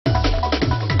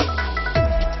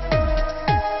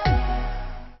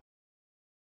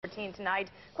14 tonight.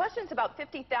 Questions about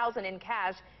 $50,000 in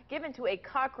cash given to a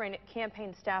Cochran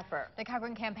campaign staffer. The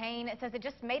Cochran campaign says it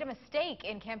just made a mistake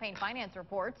in campaign finance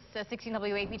reports. 16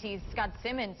 WAPT's Scott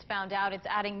Simmons found out it's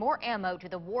adding more ammo to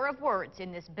the war of words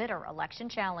in this bitter election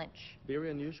challenge.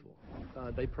 Very unusual.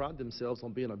 They pride themselves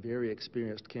on being a very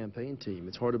experienced campaign team.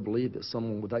 It's hard to believe that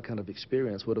someone with that kind of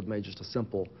experience would have made just a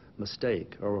simple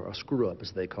mistake, or a screw-up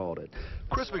as they called it.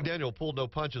 Chris McDanel pulled no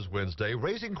punches Wednesday,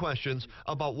 raising questions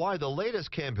about why the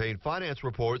latest campaign finance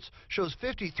reports shows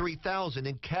 $53,000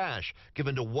 in cash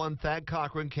given to one Thad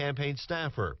Cochran campaign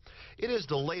staffer. It is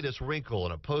the latest wrinkle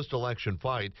in a post-election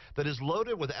fight that is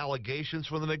loaded with allegations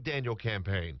from the McDanel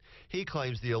campaign. He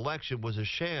claims the election was a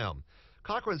sham.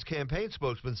 Cochran's campaign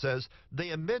spokesman says they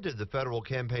amended the federal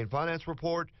campaign finance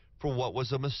report for what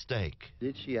was a mistake.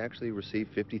 Did she actually receive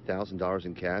 $50,000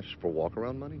 in cash for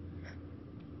walk-around money?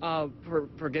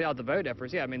 For get out the vote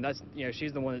efforts, yeah. I mean, that's,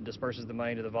 she's the one that disperses the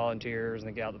money to the volunteers and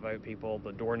the get out the vote people,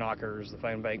 the door knockers, the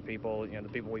phone bank people, the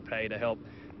people we pay to help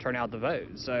turn out the vote.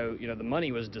 So, the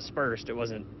money was dispersed. It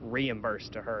wasn't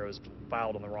reimbursed to her. It was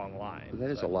filed on the wrong line.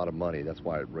 That is a lot of money. That's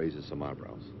why it raises some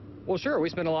eyebrows. Well, sure, we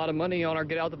spent a lot of money on our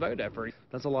get out the vote effort.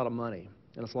 That's a lot of money,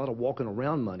 and it's a lot of walking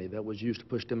around money that was used to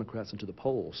push Democrats into the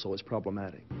polls, so it's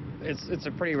problematic. It's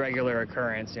a pretty regular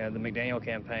occurrence. The McDaniel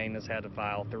campaign has had to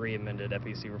file 3 amended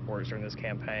FEC reports during this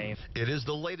campaign. It is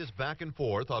the latest back and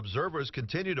forth. Observers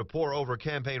continue to pore over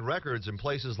campaign records in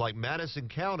places like Madison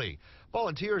County.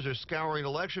 Volunteers are scouring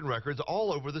election records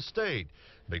all over the state.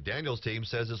 McDaniel's team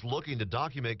says it's looking to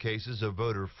document cases of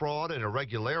voter fraud and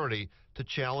irregularity to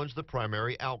challenge the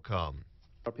primary outcome.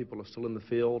 Our people are still in the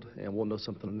field, and we'll know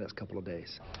something in the next couple of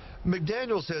days.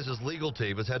 McDaniel says his legal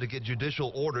team has had to get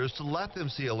judicial orders to let them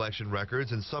see election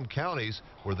records in some counties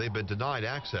where they've been denied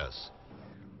access.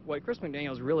 What Chris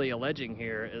McDaniel is really alleging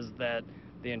here is that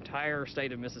the entire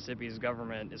state of Mississippi's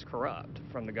government is corrupt,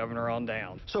 from the governor on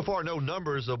down. So far, no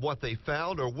numbers of what they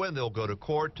found or when they'll go to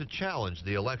court to challenge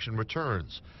the election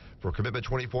returns. For Commitment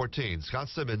 2014, Scott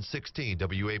Simmons, 16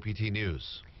 WAPT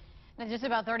News. Now, just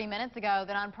about 30 minutes ago,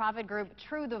 the nonprofit group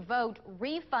True the Vote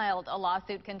refiled a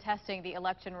lawsuit contesting the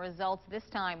election results, this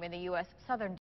time in the U.S. Southern